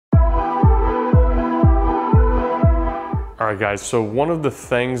right, guys, so one of the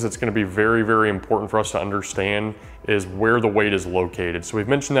things that's going to be very, very important for us to understand is where the weight is located. So we've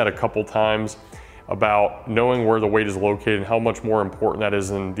mentioned that a couple times about knowing where the weight is located and how much more important that is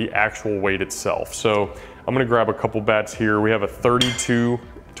than the actual weight itself. So I'm going to grab a couple bats here. We have a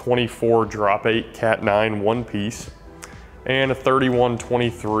 32-24 drop 8 Cat 9 one piece and a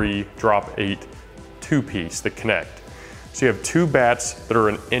 31-23 drop 8 two piece, the Connect. So you have two bats that are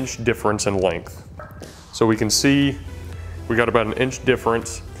an inch difference in length. So we can see we got about an inch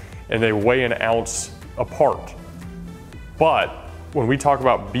difference and they weigh an ounce apart. But when we talk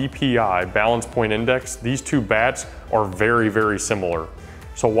about BPI, balance point index, these two bats are very, very similar.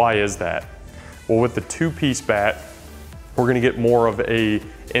 So why is that? Well, with the two-piece bat, we're gonna get more of a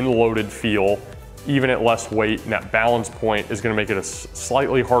end-loaded feel, even at less weight, and that balance point is gonna make it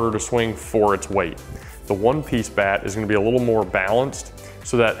slightly harder to swing for its weight. The one-piece bat is gonna be a little more balanced,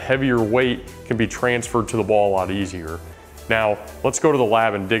 so that heavier weight can be transferred to the ball a lot easier. Now, let's go to the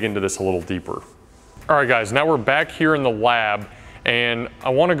lab and dig into this a little deeper. All right, guys, now we're back here in the lab, and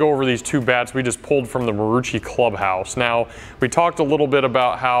I want to go over these two bats we just pulled from the Marucci clubhouse. Now, we talked a little bit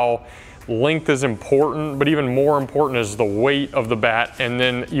about how length is important, but even more important is the weight of the bat, and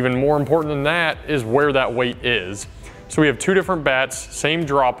then even more important than that is where that weight is. So we have two different bats, same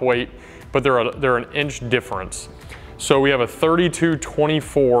drop weight, but they're an inch difference. So we have a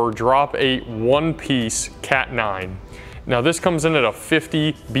 32-24 drop 8 one piece Cat 9. Now this comes in at a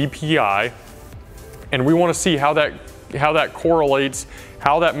 50 BPI, and we want to see how that correlates,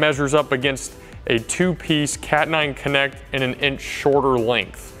 how that measures up against a two-piece Cat 9 Connect in an inch shorter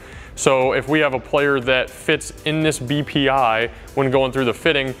length. So if we have a player that fits in this BPI when going through the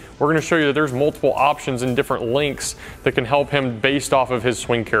fitting, we're going to show you that there's multiple options in different lengths that can help him based off of his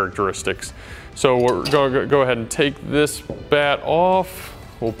swing characteristics. So we're going to go ahead and take this bat off.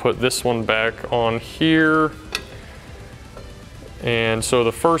 We'll put this one back on here. And so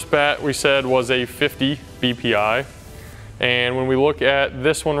the first bat we said was a 50 BPI. And when we look at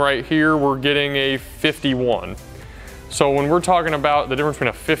this one right here, we're getting a 51. So when we're talking about the difference between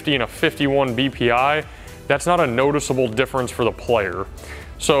a 50 and a 51 BPI, that's not a noticeable difference for the player.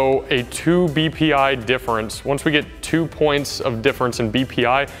 So a 2 BPI difference, once we get 2 points of difference in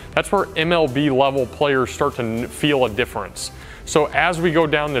BPI, that's where MLB level players start to feel a difference. So as we go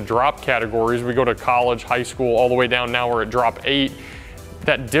down the drop categories, we go to college, high school, all the way down now we're at drop 8,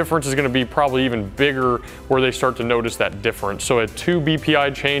 that difference is going to be probably even bigger where they start to notice that difference. So a 2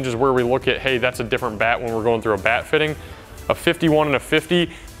 BPI change is where we look at, hey, that's a different bat when we're going through a bat fitting. A 51 and a 50,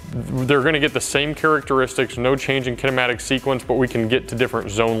 they're going to get the same characteristics, no change in kinematic sequence, but we can get to different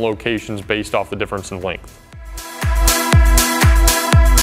zone locations based off the difference in length.